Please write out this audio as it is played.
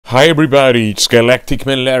Hi everybody, it's Galactic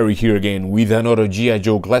Man Larry here again with another G.I.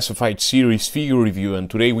 Joe Classified series figure review, and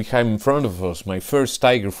today we have in front of us my first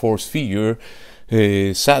Tiger Force figure.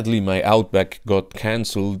 Sadly my Outback got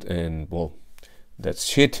cancelled and well, that's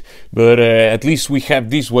shit, but at least we have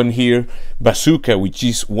this one here, Bazooka, which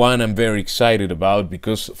is one I'm very excited about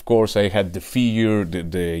because of course I had the figure,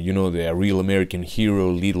 the real American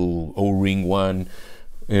hero little O-ring one.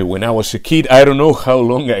 When I was a kid. I don't know how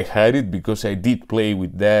long I had it because I did play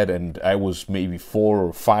with that and I was maybe 4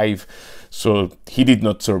 or 5, so he did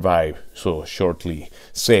not survive, so shortly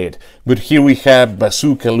said. But here we have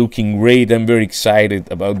Bazooka looking great. I'm very excited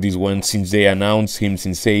about this one since they announced him,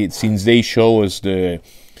 since they show us the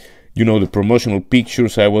the promotional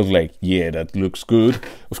pictures. I was like, yeah, that looks good.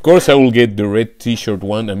 Of course I will get the red t-shirt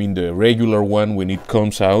one, I mean the regular one, when it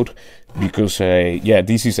comes out, because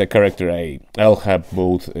this is a character I'll have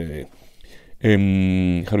both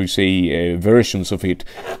versions of it.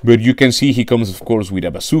 But you can see he comes of course with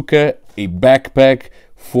a bazooka, a backpack,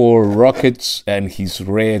 4 rockets, and his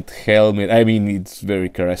red helmet. I mean, it's very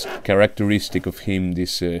characteristic of him,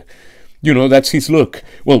 this that's his look.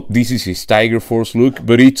 Well, this is his Tiger Force look,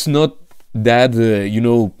 but it's not that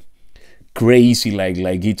crazy,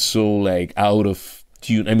 like it's so like out of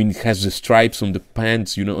tune. I mean, it has the stripes on the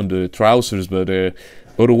pants, on the trousers, but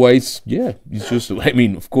otherwise, yeah, it's just, I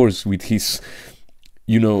mean, of course, with his,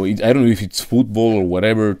 I don't know if it's football or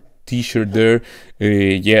whatever t-shirt there,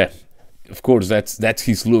 yeah. Of course, that's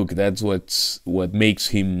his look. That's what makes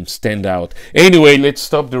him stand out. Anyway, let's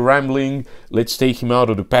stop the rambling. Let's take him out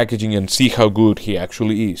of the packaging and see how good he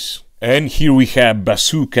actually is. And here we have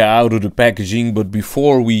Bazooka out of the packaging. But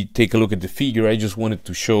before we take a look at the figure, I just wanted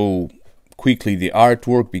to show quickly the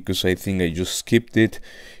artwork because I think I just skipped it.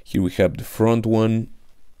 Here we have the front one,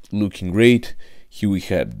 looking great. Here we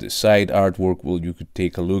have the side artwork. Well, you could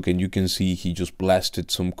take a look and you can see he just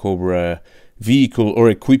blasted some Cobra vehicle or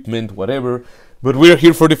equipment, whatever. But we're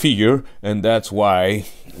here for the figure, and that's why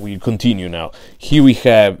we continue now. Here we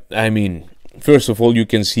have, I mean, first of all, you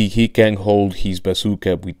can see he can hold his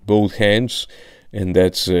bazooka with both hands, and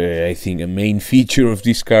that's I think a main feature of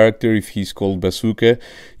this character if he's called Bazooka.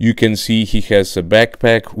 You can see he has a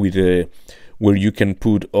backpack with where you can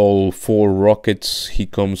put all 4 rockets he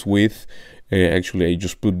comes with. Actually, I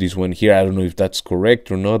just put this one here. I don't know if that's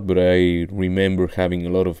correct or not, but I remember having a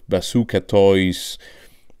lot of bazooka toys.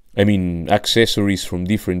 I mean, accessories from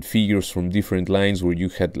different figures, from different lines, where you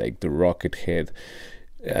had like the rocket head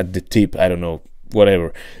at the tip. I don't know,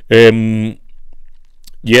 whatever.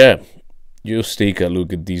 Yeah, just take a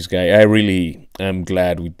look at this guy. I really am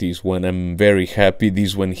glad with this one. I'm very happy.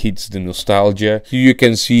 This one hits the nostalgia. Here you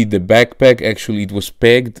can see the backpack. Actually, it was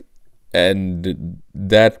pegged, and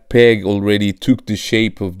that peg already took the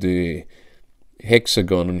shape of the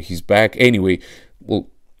hexagon on his back. Anyway, well,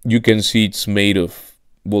 you can see it's made of,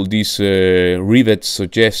 well, these rivets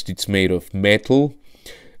suggest it's made of metal.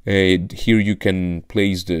 Here you can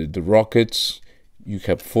place the rockets. You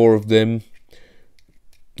have 4 of them,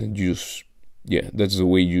 and you just, yeah, that's the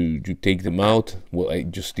way you take them out. Well, I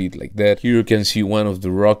just did like that. Here you can see one of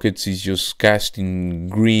the rockets is just cast in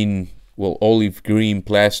green, well, olive green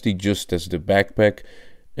plastic, just as the backpack,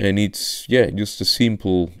 and it's, yeah, just a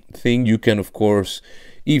simple thing. You can, of course,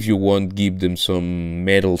 if you want, give them some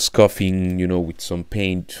metal scuffing, with some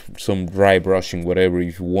paint, some dry brushing, whatever.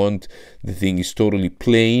 If you want, the thing is totally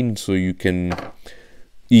plain, so you can,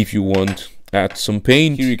 if you want, add some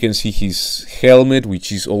paint. Here you can see his helmet,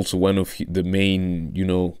 which is also one of the main,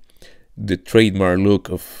 the trademark look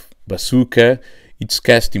of Bazooka. It's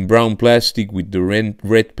cast in brown plastic with the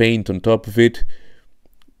red paint on top of it.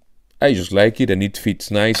 I just like it, and it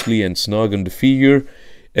fits nicely and snug on the figure.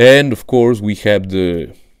 And of course we have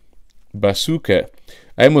the bazooka.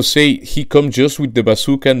 I must say, he comes just with the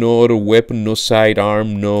bazooka, no other weapon, no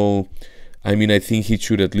sidearm, no... I mean, I think he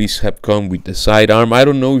should at least have come with the sidearm. I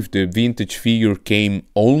don't know if the vintage figure came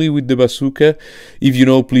only with the bazooka. If you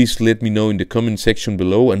know, please let me know in the comment section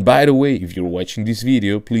below. And by the way, if you're watching this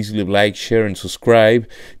video, please leave a like, share and subscribe,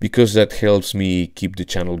 because that helps me keep the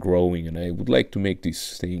channel growing, and I would like to make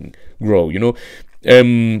this thing grow,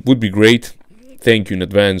 would be great. Thank you in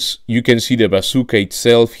advance. You can see the bazooka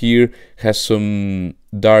itself here has some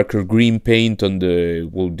darker green paint on the,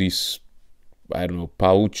 well, this, I don't know,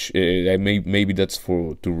 pouch. Maybe that's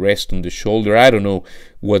to rest on the shoulder. I don't know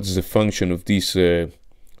what's the function of this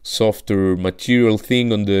softer material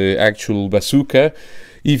thing on the actual bazooka.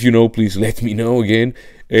 If you know, please let me know again.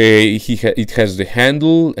 It has the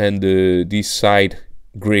handle and this side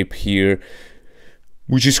grip here,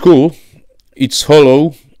 which is cool. It's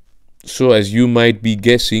hollow, so as you might be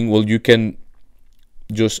guessing, well, you can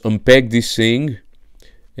just unpack this thing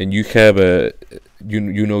and you have a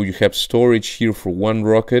you know you have storage here for one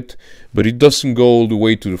rocket, but it doesn't go all the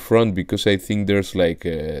way to the front because I think there's like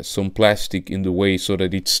some plastic in the way so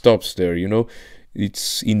that it stops there, you know.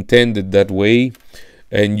 It's intended that way.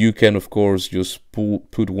 And you can of course just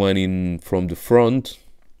put one in from the front,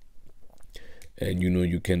 and you know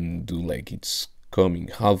you can do like it's coming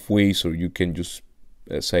halfway, so you can just,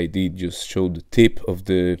 as I did, just show the tip of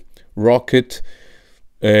the rocket.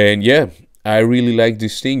 And yeah, I really like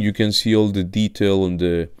this thing. You can see all the detail on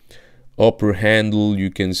the upper handle.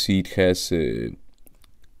 You can see it has a,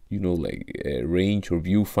 you know, like a range or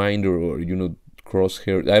viewfinder, or you know,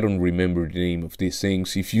 crosshair. I don't remember the name of these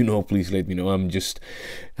things. If you know, please let me know. I'm just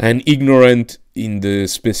an ignorant in the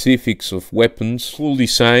specifics of weapons. Cool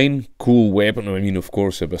design, cool weapon. I mean, of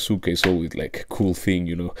course, a bazooka is always like a cool thing,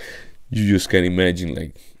 you know. You just can imagine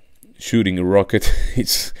like shooting a rocket.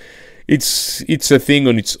 It's a thing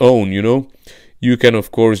on its own, you know. You can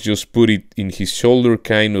of course just put it in his shoulder,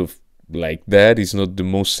 kind of like that. It's not the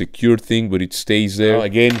most secure thing, but it stays there.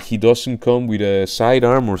 Again, he doesn't come with a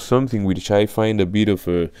sidearm or something, which I find a bit of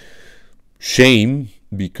a shame,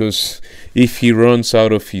 because if he runs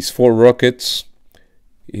out of his 4 rockets,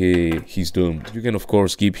 he's doomed. You can of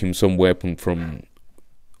course give him some weapon from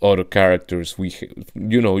other characters.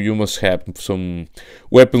 You know, you must have some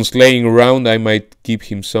weapons laying around. I might give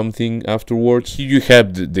him something afterwards. Here you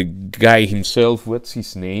have the guy himself. What's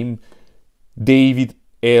his name? David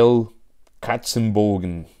L.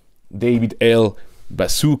 Katzenbogen. David L.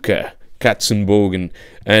 Bazooka Katzenbogen.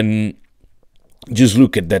 And just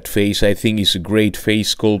look at that face. I think it's a great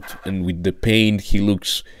face sculpt, and with the paint he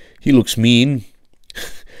looks mean.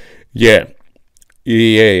 yeah.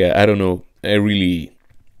 I don't know. I really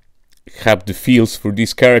have the feels for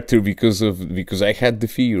this character because I had the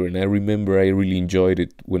figure, and I remember I really enjoyed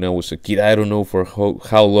it when I was a kid. I don't know for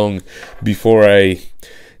how long before I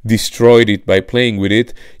destroyed it by playing with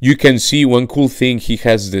it. You can see one cool thing. He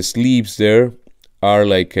has the sleeves there are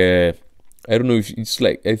like I don't know if it's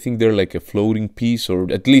like, I think they're like a floating piece,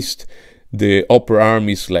 or at least the upper arm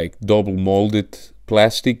is like double molded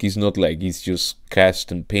plastic. It's not like it's just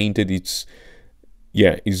cast and painted. It's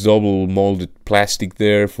double molded plastic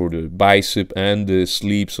there for the bicep and the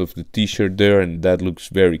sleeves of the t-shirt there, and that looks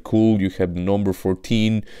very cool. You have the number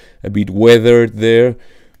 14 a bit weathered there.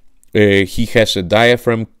 He has a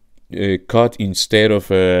diaphragm cut instead of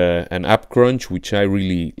an up crunch, which I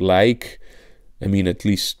really like. I mean, at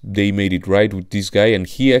least they made it right with this guy, and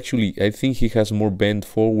he actually, I think he has more bend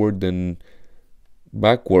forward than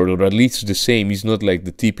backward, or at least the same. He's not like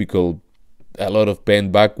the typical a lot of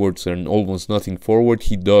bend backwards and almost nothing forward.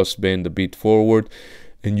 He does bend a bit forward,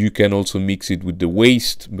 and you can also mix it with the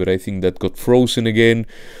waist, but I think that got frozen again.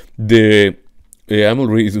 I'm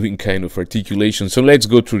already doing kind of articulation, so let's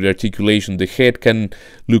go through the articulation. The head can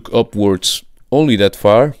look upwards only that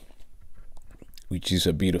far, which is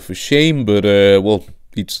a bit of a shame, but well,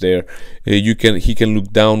 it's there. He can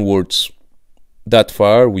look downwards that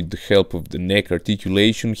far with the help of the neck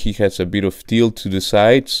articulation. He has a bit of tilt to the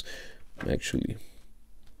sides. Actually,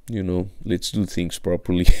 you know, let's do things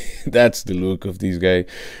properly. That's the look of this guy.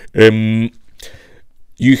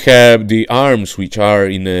 You have the arms, which are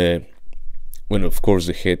in a, when of course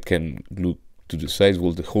the head can look to the sides.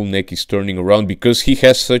 Well, the whole neck is turning around because he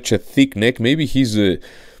has such a thick neck. Maybe he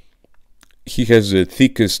has the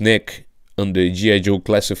thickest neck on the G.I.Joe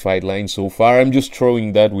classified line so far. I'm just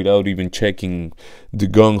throwing that without even checking the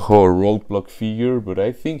gung-ho or roadblock figure, but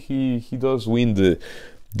I think he does win the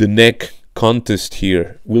neck contest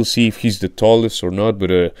here. We'll see if he's the tallest or not,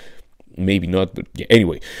 but maybe not. But yeah,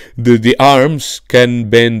 anyway, the arms can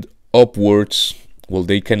bend upwards. Well,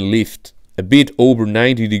 they can lift a bit over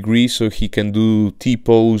 90 degrees, so he can do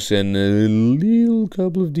T-pose, and a little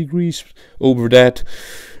couple of degrees over that.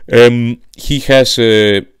 He has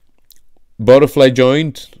a butterfly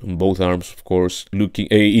joint on both arms, of course.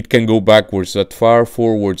 It can go backwards that far,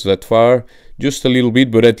 forwards that far, just a little bit,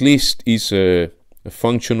 but at least it's a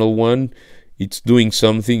functional one. It's doing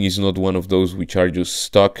something. It's not one of those which are just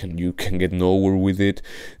stuck and you can get nowhere with it.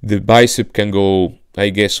 The bicep can go, I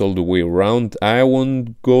guess, all the way around. I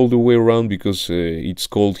won't go all the way around because it's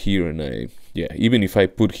cold here, and even if I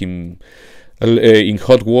put him in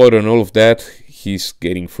hot water and all of that, he's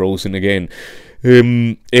getting frozen again.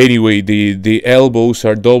 Anyway, the elbows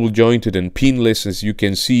are double jointed and pinless, as you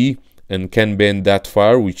can see, and can bend that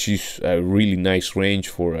far, which is a really nice range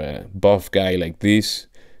for a buff guy like this.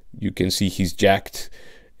 You can see he's jacked,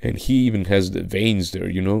 and he even has the veins there,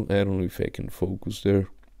 you know. I don't know if I can focus there.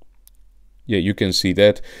 Yeah, you can see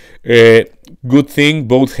that. Good thing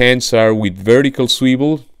both hands are with vertical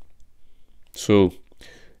swivel, so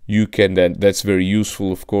You can that's very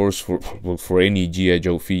useful, of course, for any G.I.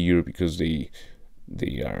 Joe figure, because they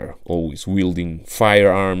are always wielding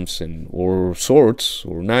firearms and or swords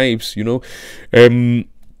or knives, you know.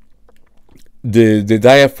 The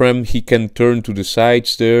diaphragm, he can turn to the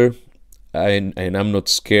sides there, and I'm not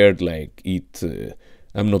scared like it.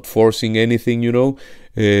 I'm not forcing anything, you know.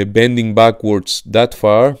 Bending backwards that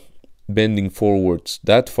far, bending forwards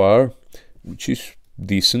that far, which is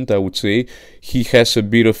decent, I would say. He has a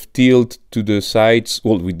bit of tilt to the sides,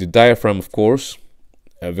 well, with the diaphragm, of course,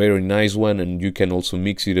 a very nice one, and you can also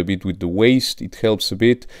mix it a bit with the waist. It helps a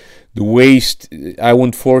bit. The waist, I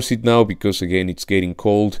won't force it now because again it's getting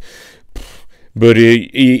cold. But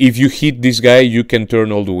if you hit this guy, you can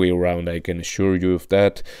turn all the way around, I can assure you of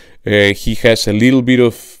that. He has a little bit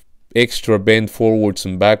of extra bend forwards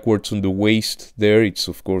and backwards on the waist there. It's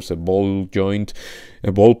of course a ball joint,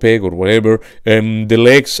 a ball peg or whatever. The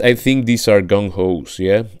legs, I think these are gung-hos,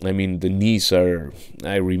 yeah? I mean, the knees are,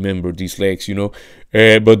 I remember these legs, you know.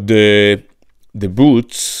 But the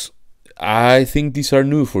boots, I think these are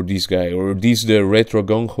new for this guy, or these the retro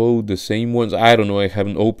gung-ho, the same ones. I don't know, I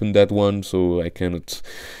haven't opened that one, so I cannot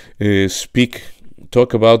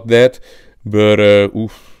talk about that. But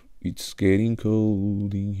oof, it's getting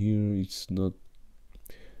cold in here. It's not,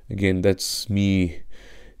 again, that's me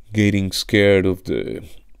getting scared of the,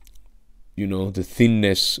 you know, the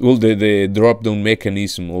thinness. Well, the drop down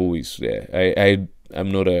mechanism always. Yeah, I'm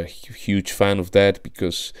not a huge fan of that,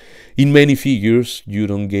 because in many figures you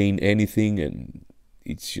don't gain anything and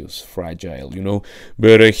it's just fragile, you know.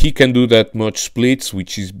 But he can do that much splits,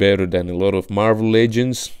 which is better than a lot of Marvel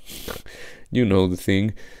Legends. You know the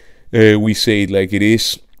thing. We say it like it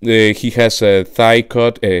is. He has a thigh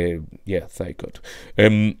cut. Yeah, thigh cut.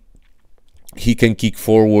 He can kick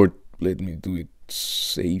forward. Let me do it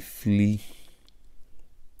safely.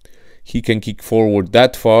 He can kick forward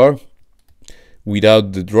that far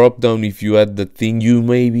without the drop down. If you add that thing, you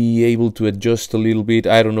may be able to adjust a little bit.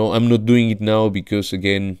 I don't know. I'm not doing it now because,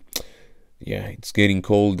 again, yeah, it's getting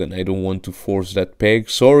cold and I don't want to force that peg.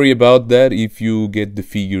 Sorry about that. If you get the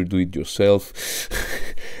figure, do it yourself.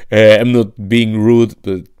 I'm not being rude,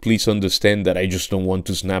 but please understand that I just don't want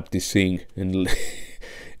to snap this thing. And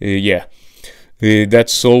yeah,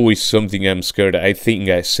 that's always something I'm scared of. I think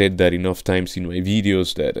I said that enough times in my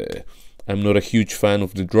videos that I'm not a huge fan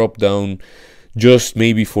of the drop down. Just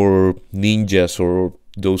maybe for ninjas or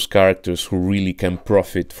those characters who really can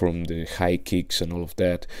profit from the high kicks and all of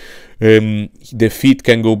that. The feet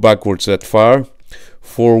can go backwards that far,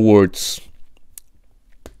 forwards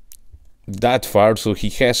that far, so he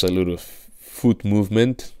has a lot of foot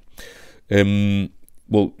movement.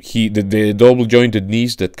 Well, the double jointed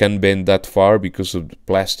knees that can bend that far because of the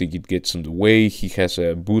plastic, it gets in the way. He has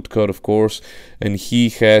a boot cut, of course, and he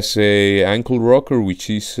has a ankle rocker, which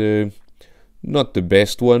is not the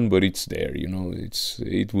best one, but it's there, you know.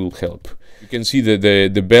 It will help. You can see that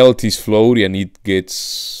the belt is floaty and it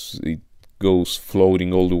goes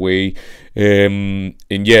floating all the way. And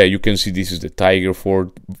yeah, you can see this is the Tiger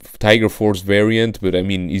Force variant, but I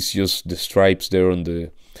mean, it's just the stripes there on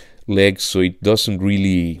the legs, so it doesn't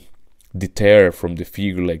really deter from the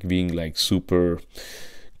figure like being like super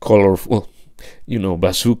colorful. You know,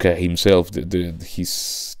 Bazooka himself,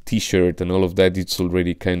 his t-shirt and all of that, it's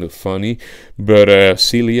already kind of funny, but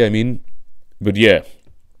silly, I mean. But yeah,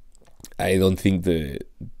 I don't think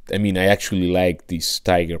I mean, I actually like this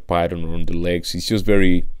tiger pattern on the legs. It's just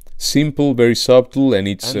very simple, very subtle, and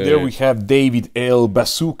it's... And there we have David L.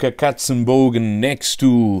 Bazooka Katzenbogen next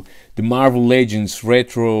to the Marvel Legends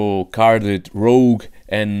retro carded Rogue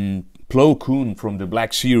and Plo Koon from the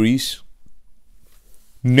Black Series.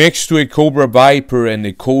 Next to a Cobra Viper and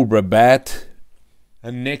a Cobra Bat,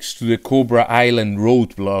 and next to the Cobra Island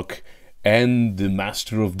Roadblock and the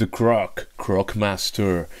Master of the Croc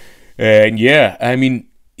Master. And yeah, I mean,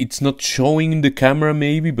 it's not showing in the camera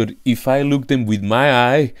maybe, but if I look them with my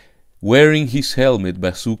eye, wearing his helmet,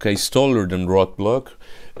 Bazooka is taller than Roadblock,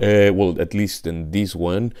 well, at least than this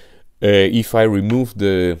one. If I remove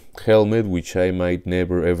the helmet, which I might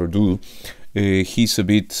never ever do, he's a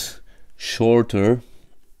bit shorter.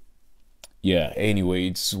 Yeah, anyway,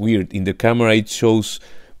 it's weird. In the camera it shows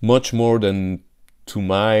much more than to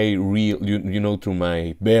my real, you know, to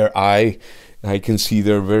my bare eye. I can see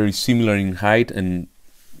they're very similar in height, and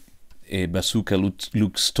Bazooka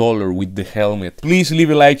looks taller with the helmet. Please leave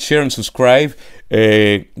a like, share and subscribe.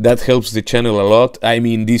 That helps the channel a lot. I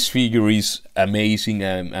mean, this figure is amazing.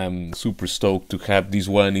 I'm super stoked to have this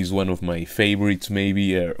one. Is one of my favorites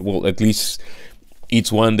maybe. Well, at least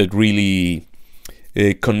it's one that really...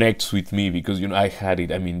 connects with me, because, you know, I had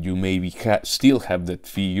it. I mean, you maybe still have that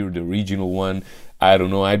figure, the original one. I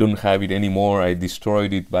don't know, I don't have it anymore. I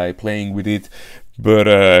destroyed it by playing with it, but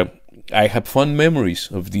I have fond memories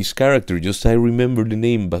of this character. Just I remember the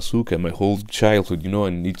name Bazooka my whole childhood, you know,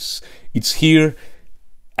 and it's here.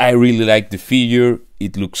 I really like the figure.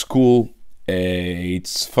 It looks cool.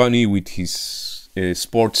 It's funny with his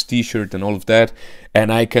sports t-shirt and all of that,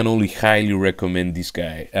 and I can only highly recommend this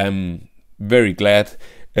guy. I'm very glad,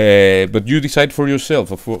 but you decide for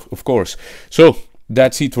yourself, of course. So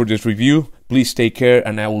that's it for this review. Please take care,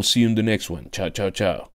 and I will see you in the next one. Ciao, ciao, ciao.